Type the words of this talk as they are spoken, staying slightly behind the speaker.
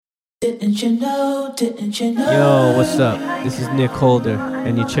Didn't you know? Didn't you know? Yo, what's up? This is Nick Holder,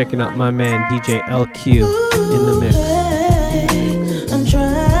 and you're checking out my man DJ ELQUE in the mix. I'm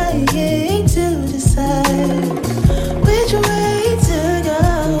trying to decide which way to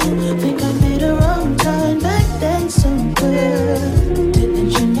go. Think I made a wrong turn back then somewhere. Didn't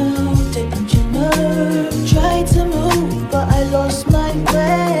you know? Didn't you know? Tried to move, but I lost my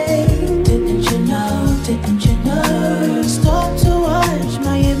way. Didn't you know? Didn't you know? Stop to watch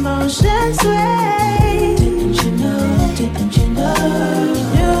my emotions sway. Didn't you know? Didn't you know? You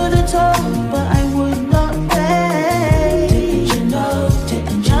knew the toll, but I would not pay. Didn't you know?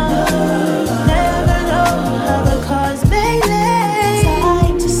 Didn't you know? Never know how the cause may lay.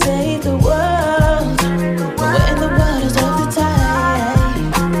 Time to save the world, but we're in the waters of the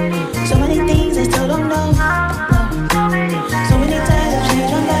tide. So many things I still don't know. So many times I've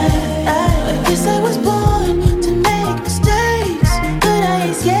changed my mind. I guess I was born to make mistakes, but I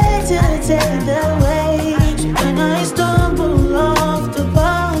ain't scared to take the way. So when I stumble off the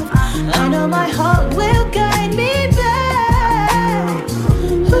path, I know my heart will guide me back.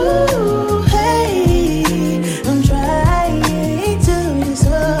 Ooh, hey, I'm trying to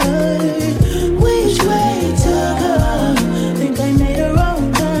decide which way to go. Think I made a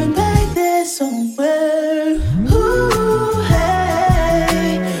wrong turn back there somewhere. Ooh,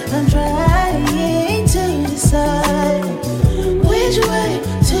 hey, I'm trying to decide which way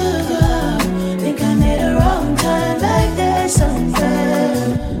to go. Think I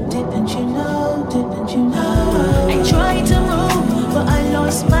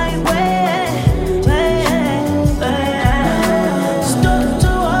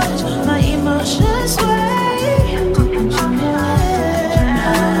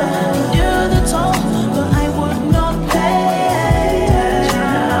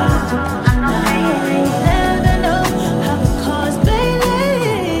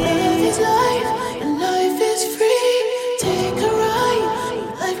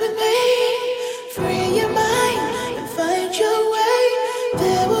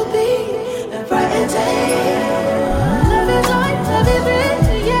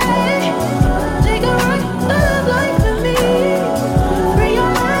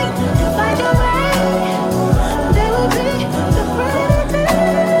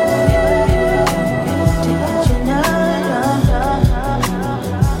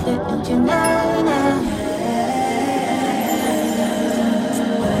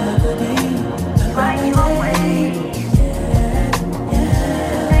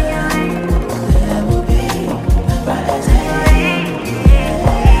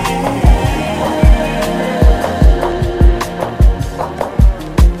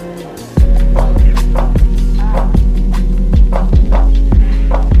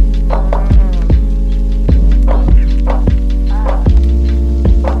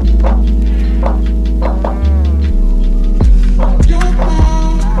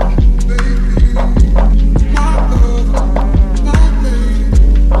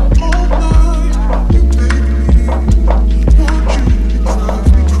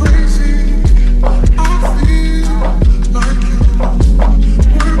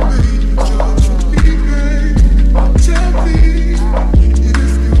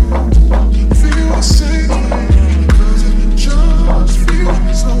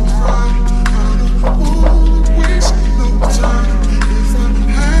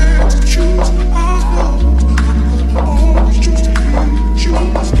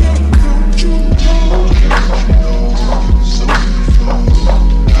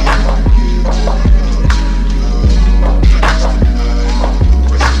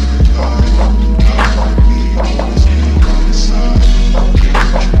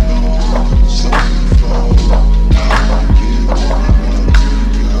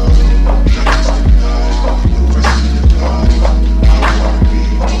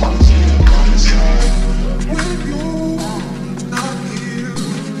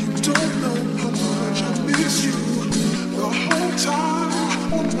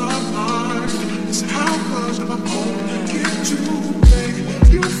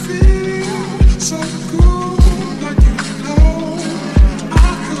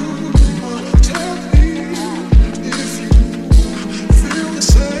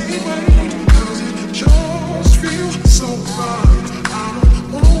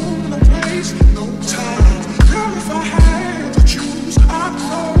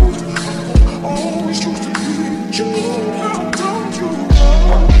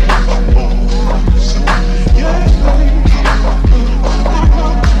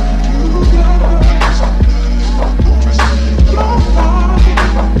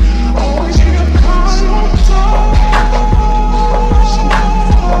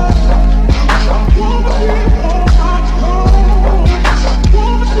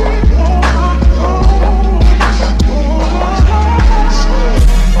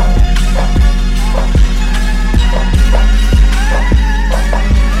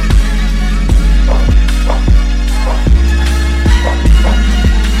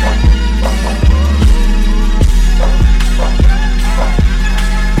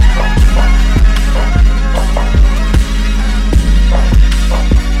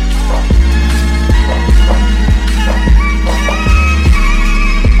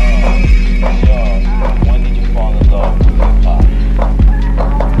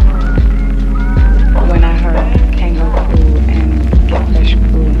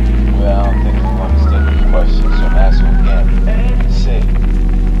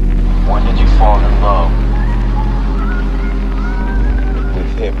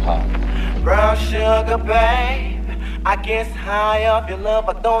high off your love,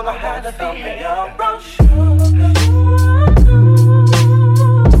 I don't know how to feel me up. I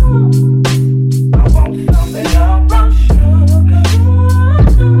want some of your brown sugar.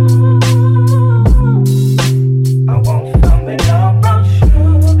 I want some of your brown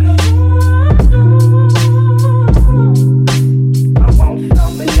sugar. I want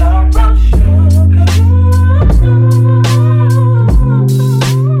some of your brown sugar.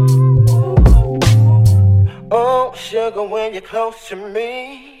 Oh, sugar, when you're close to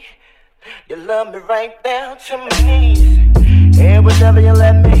me, you love me right down to my knees. And whenever you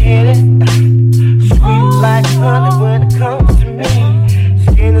let me hit it, sweet like honey when it comes to me.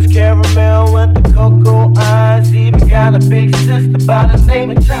 Skin is caramel with the cocoa eyes. Even got a big sister by the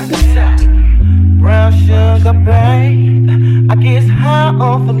name of Chocolate. Brown sugar, babe. I get high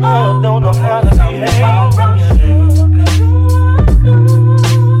off of love, don't know how to behave. Brown sugar.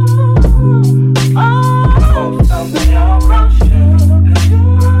 I want some of your brown sugar.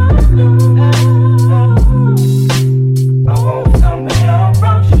 I want some of your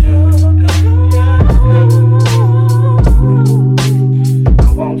brown sugar. I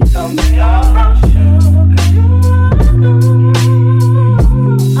want some of your brown sugar.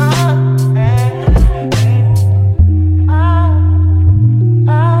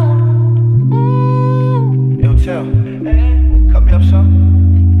 Yo, chill. Cut me up some.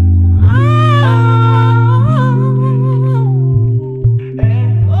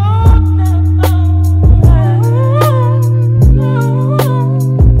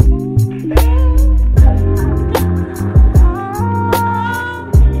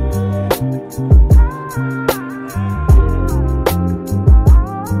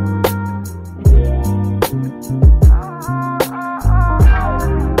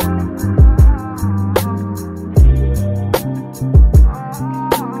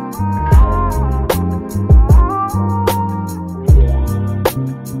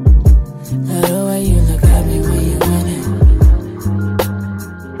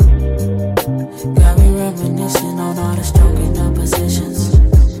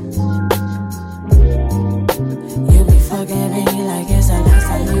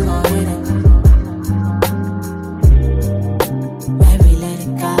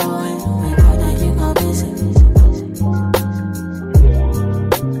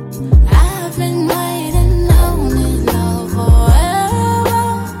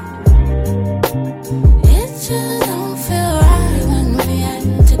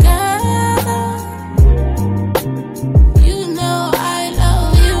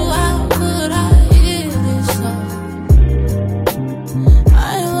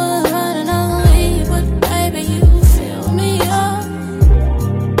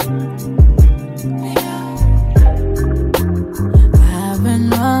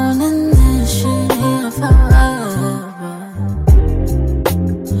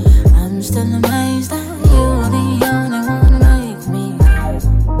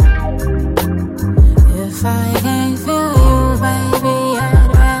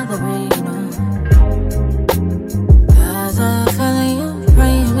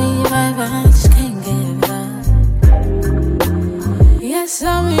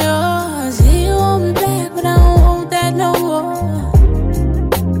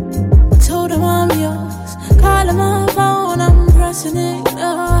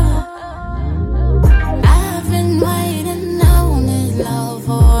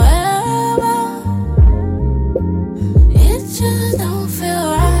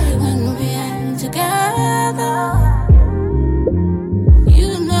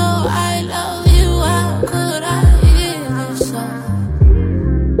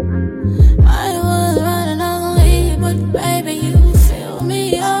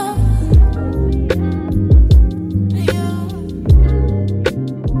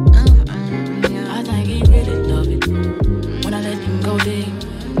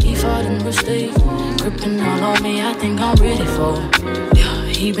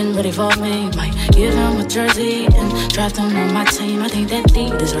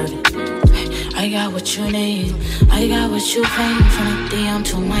 You came from the DM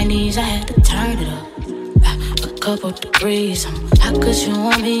to my knees, I had to turn it up a couple degrees. How could you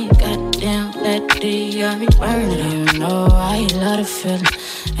want me? Goddamn, that D got me burning. You know I love the feeling,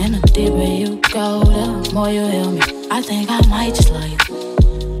 and the deeper you go, the more you heal me. I think I might just love you,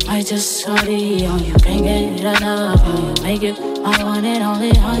 might just sorry on you. Can't get enough of you, make it my one and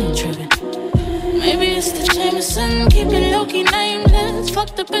only. I ain't tripping. Maybe it's the Jameson, keep it low-key nameless.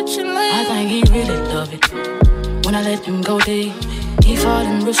 Fuck the bitch and lame. I think he really love it when I let him go deep. He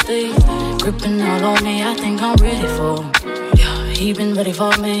falling real steep, gripping all on me. I think I'm ready for him. Yeah, he been ready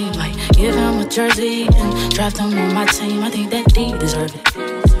for me. Might give him a jersey and draft him on my team. I think that D deserve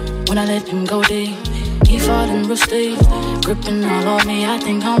it. When I let him go deep, he falling real steep, gripping all on me. I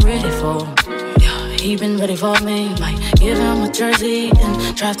think I'm ready for him. Yeah, he been ready for me. Might give him a jersey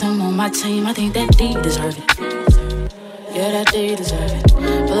and draft him on my team. I think that D deserve it. Yeah, that D deserve it.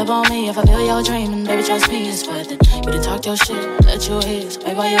 Pull up on me if I feel you're dreaming. Baby, trust me, it's worth it. You to talk your shit, let your hits.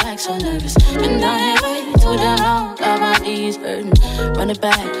 Baby, why you act so nervous? Been down here way too damn long. Got my knees hurting. Run it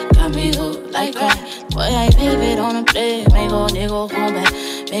back, got me hooked like crack. Boy, I pivot on the bed. Make a nigga come back.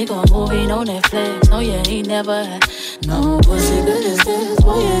 Make a movie, no Netflix. No, you ain't never had no pussy good as this.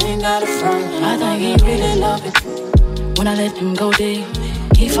 Boy, you ain't got a front. I think he really love it. When I let him go deep,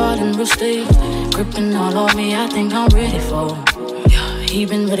 he falling real steep, gripping all on me. I think I'm ready for him. Yeah, he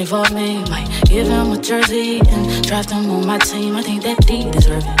been ready for me. Might give him a jersey and draft him on my team. I think that D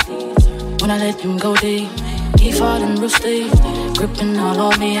deserve it. When I let him go deep, he falling real steep, gripping all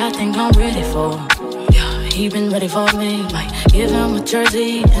on me. I think I'm ready for him. Yeah, he been ready for me. Might give him a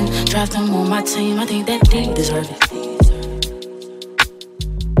jersey and draft him on my team. I think that D deserve it.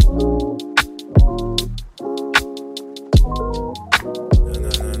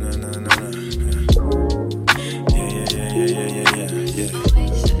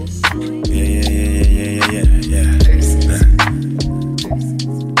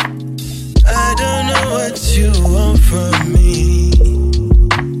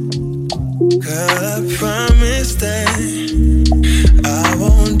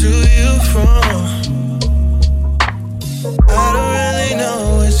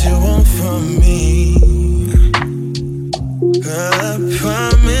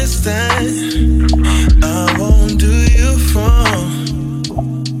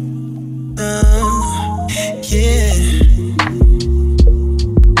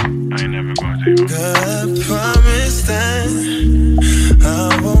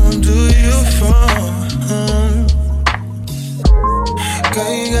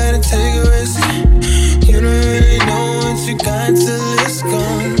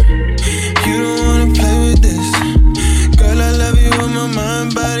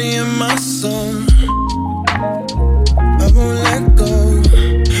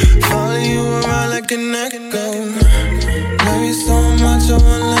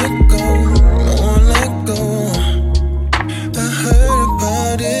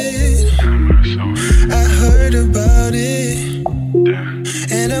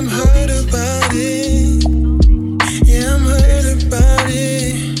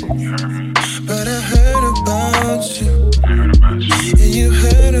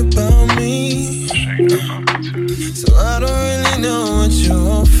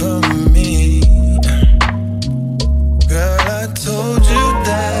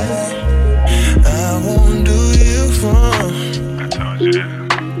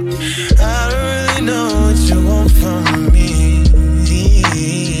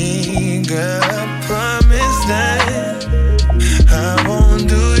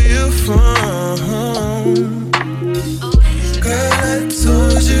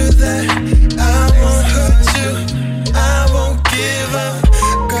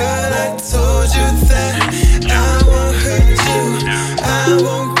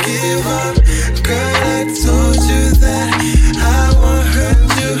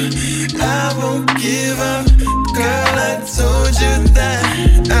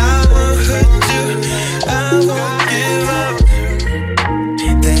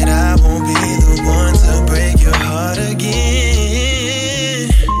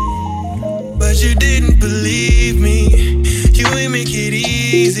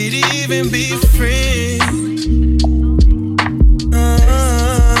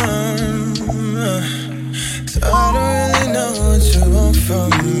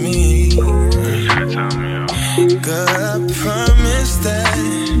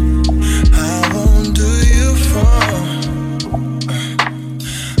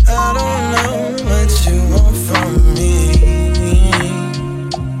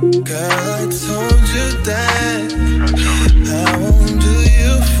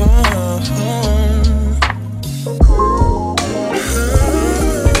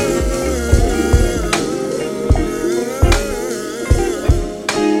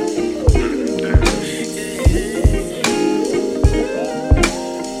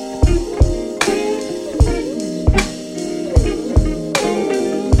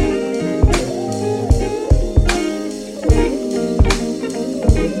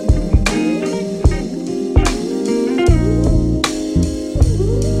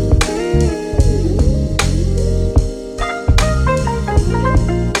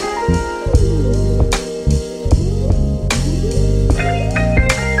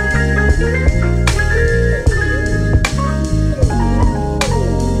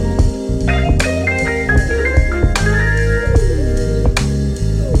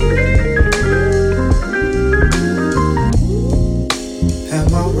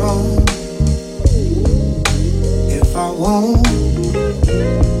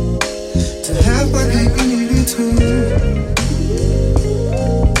 to have my baby needed too.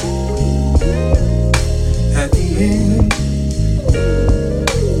 At the end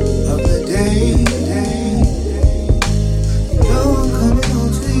of the day, you know I'm coming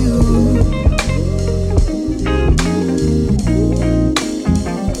home to you.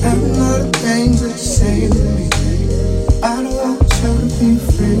 And a lot of things that you say to me, I don't want you to be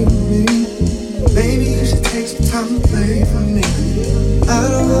afraid of me. Baby, you should take some time to play for me. I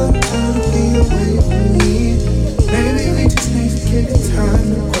don't want you to be away from me. Maybe we just need to give it time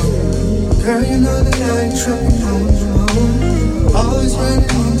to go. Girl, you know that I ain't tripping on you. Always running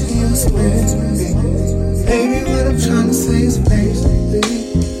into your space with me. Baby, what I'm trying to say is basically,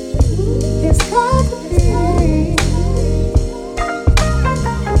 it's hard to be.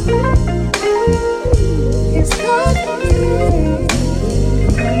 It's hard to be.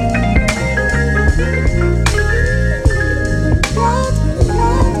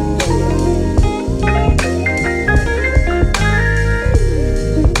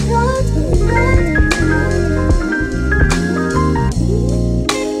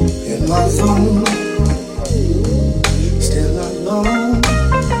 Still alone.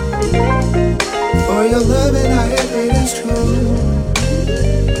 For your love and I admit it's true.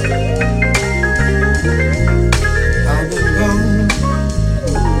 I've been wrong.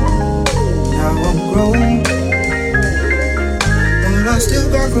 Now I'm grown. But I still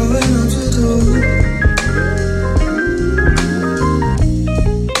got growing up to do.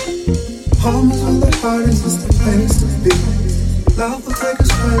 Home is where the heart is, it's the place to be. Love will take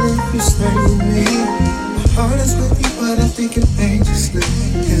us further if you stay with me. My heart is with you, but I'm thinking anxiously.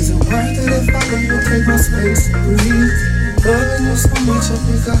 Is it worth it if I leave and take my space to breathe? Loving you so much, I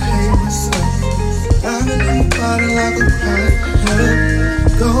think I hate myself. Diving in your body like a cry for help.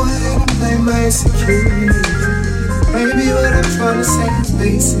 Go ahead and play my insecurities. Baby, what I'm trying to say is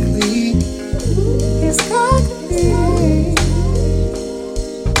basically, it's got to be.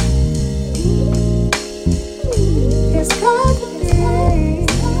 It's got to be.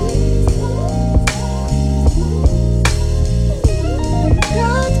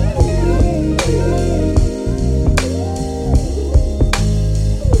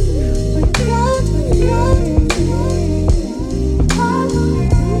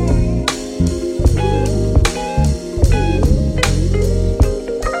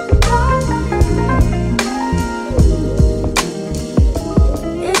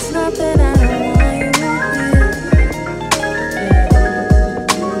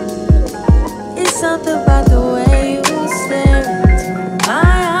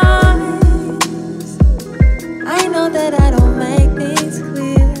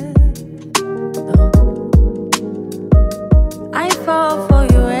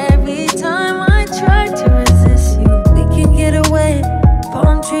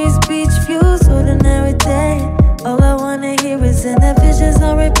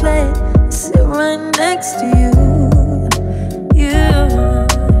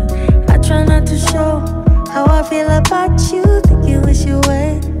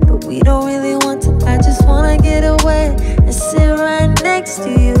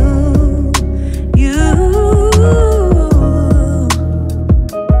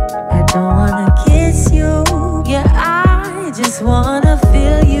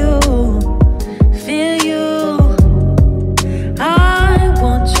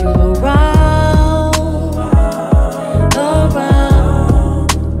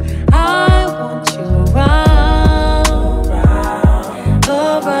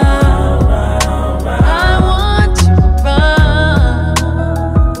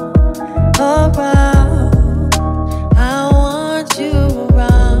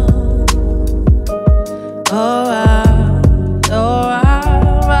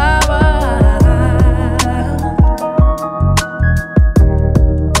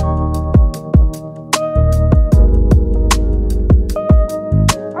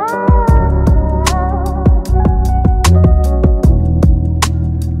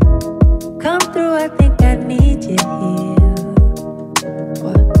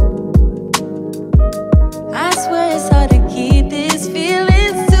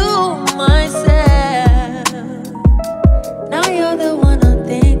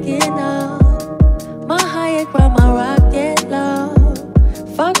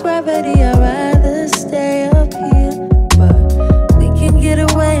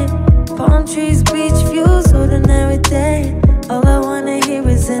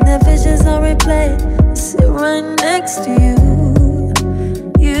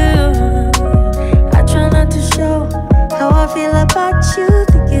 you,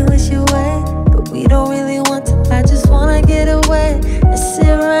 think you wish you away, but we don't really want to. I just wanna get away and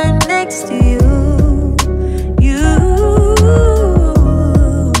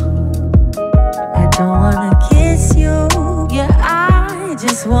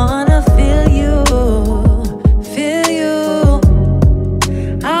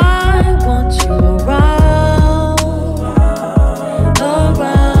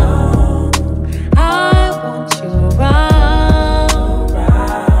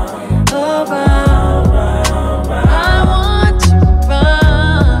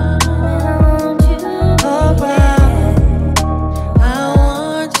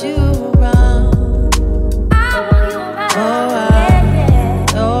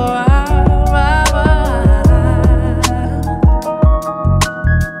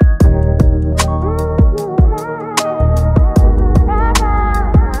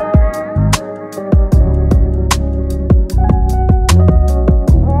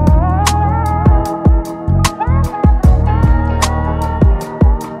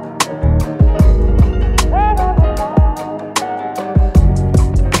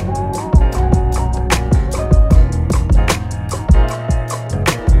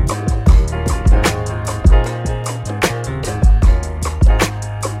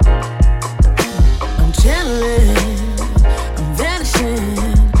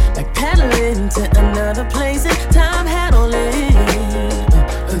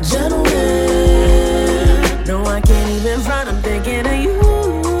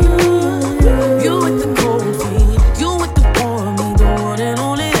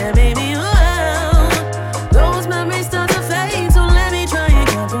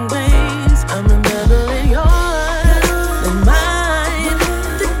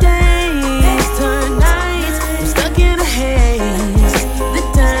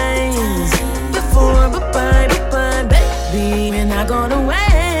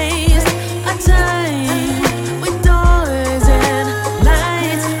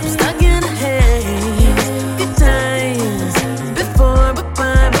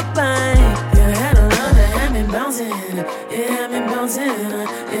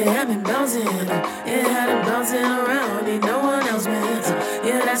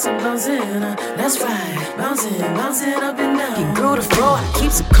that's a bouncing, that's right. Bouncing up and down. He grew the fro,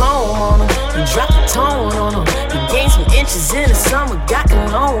 keeps a comb on him. He dropped the tone on him. He gained some inches in the summer, got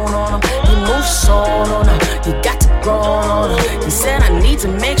cologne on him. He moves so on him, you got to grow on him. He said I need to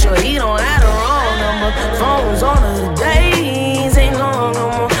make sure he don't have the wrong number. Phones on the days ain't long no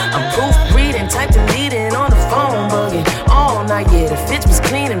more. I'm proofreading, type deleting on the phone, bugging all night. Yeah, the fits was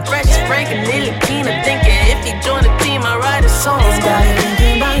clean and fresh as Frank and Lily Keener. Thinking if he joined the team, I write a song. Got me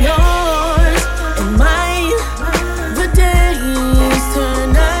thinking about yours and mine. The days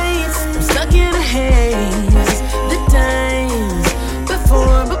turn nights. I'm stuck in a haze. The times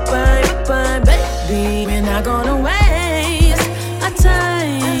before, bye, baby. We're not gonna waste our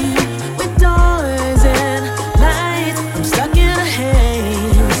time with doors and lights. I'm stuck in a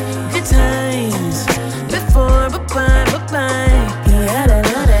haze. Good times before, bye. Yeah, that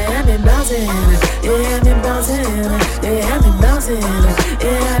have me bouncing. Yeah, have me bouncing. Yeah, have me bouncing.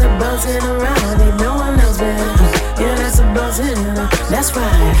 Yeah, had it bouncing around. Ain't no one else better. Yeah, that's a bouncing. That's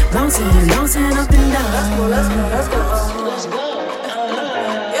right. Bouncing up and down. Let's go.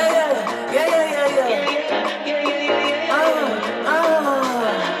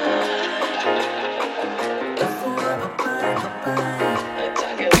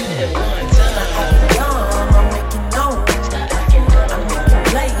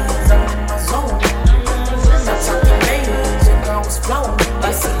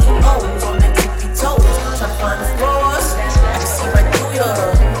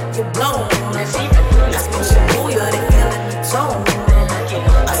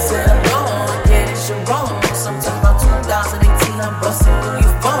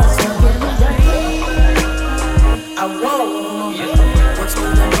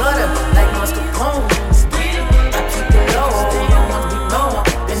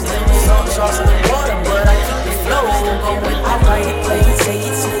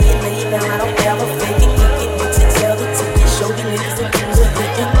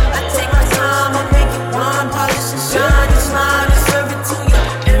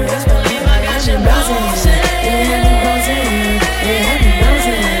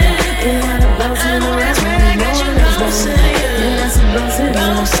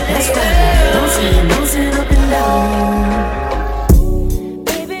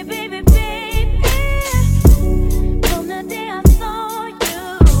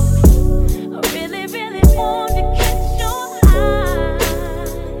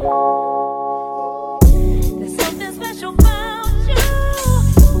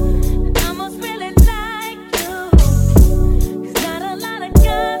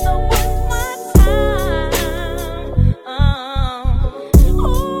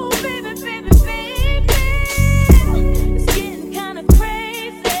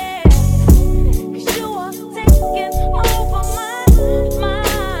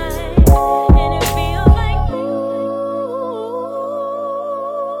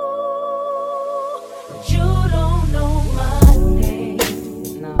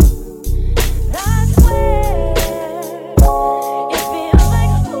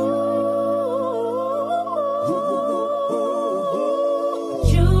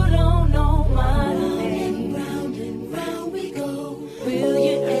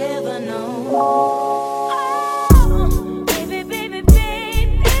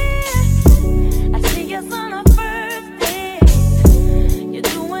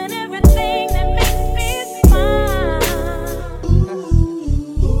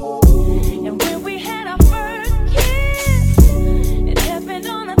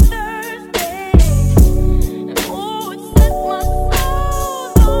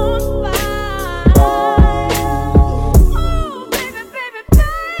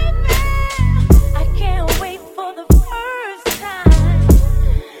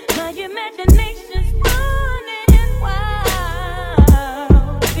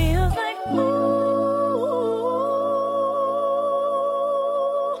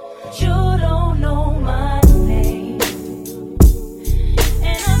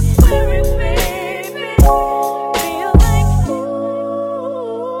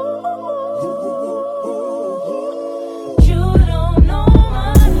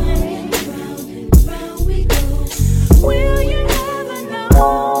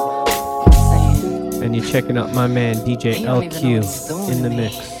 Checking out my man DJ ELQUE in the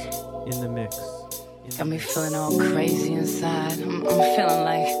mix. Got me feeling all crazy inside. I'm feeling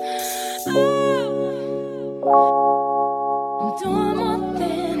like I'm doing more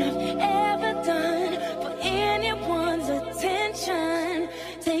than I've ever done for anyone's attention.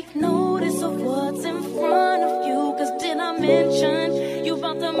 Take notice of what's in front of you, 'cause did I mention you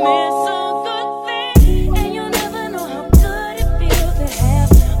about to miss